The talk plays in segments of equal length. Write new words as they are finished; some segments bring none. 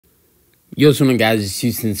Yo, what's going on, guys? It's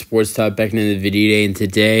Houston Sports Talk back into the video today, and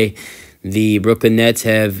today the Brooklyn Nets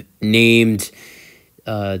have named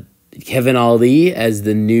Kevin Ollie as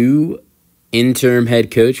the new interim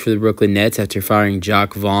head coach for the Brooklyn Nets after firing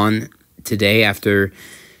Jacques Vaughn today after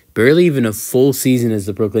barely even a full season as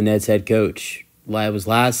the Brooklyn Nets head coach. It was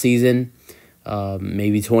last season,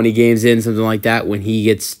 maybe 20 games in, something like that, when he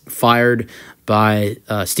gets fired by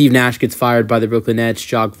Steve Nash gets fired by the Brooklyn Nets.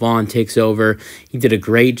 Jacques Vaughn takes over. He did a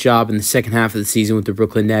great job in the second half of the season with the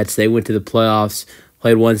Brooklyn Nets. They went to the playoffs,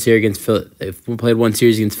 played one series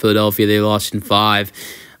against Philadelphia. They lost in 5.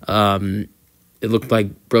 It looked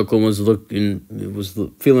like Brooklyn was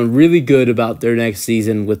feeling really good about their next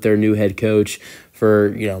season with their new head coach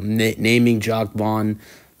for naming Jacques Vaughn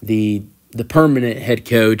the permanent head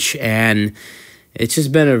coach. And it's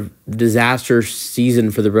just been a disaster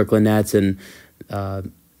season for the Brooklyn Nets, and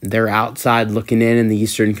they're outside looking in the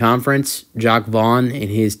Eastern Conference. Jacques Vaughn, in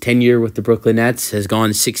his tenure with the Brooklyn Nets, has gone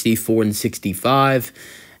 64-65,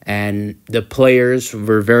 and the players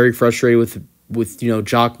were very frustrated with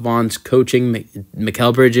Jacques Vaughn's coaching.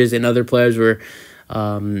 Mikal Bridges and other players were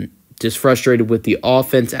just frustrated with the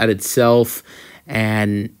offense at itself.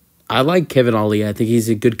 And I like Kevin Ollie. I think he's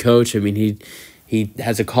a good coach. I mean, he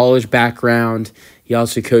has a college background. He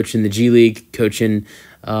also coached in the G League, coaching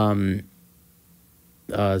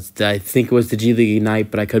I think it was the G League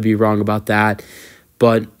Ignite, but I could be wrong about that.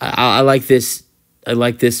 But I like this. I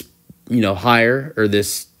like this, hire, or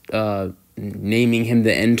this naming him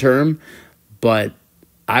the interim. But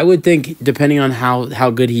I would think, depending on how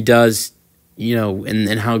good he does,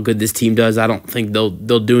 and how good this team does, I don't think they'll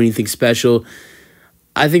do anything special.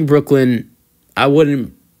 I think Brooklyn, I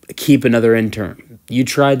wouldn't keep another intern. You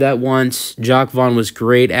tried that once. Jacques Vaughn was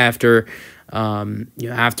great after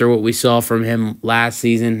what we saw from him last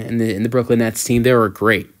season in the Brooklyn Nets team. They were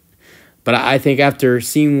great. But I think after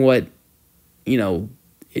seeing what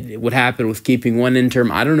would happen with keeping one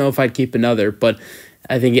intern, I don't know if I'd keep another. But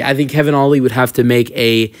I think Kevin Ollie would have to make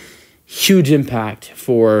a huge impact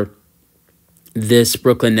for this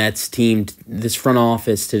Brooklyn Nets team, this front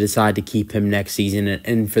office, to decide to keep him next season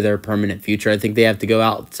and for their permanent future. I think they have to go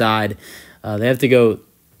outside. They have to go,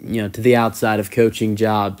 to the outside of coaching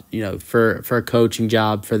job, for a coaching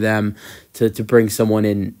job for them to bring someone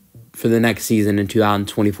in for the next season in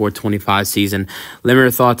 2024-25 season. Let me know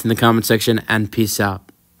your thoughts in the comment section, and peace out.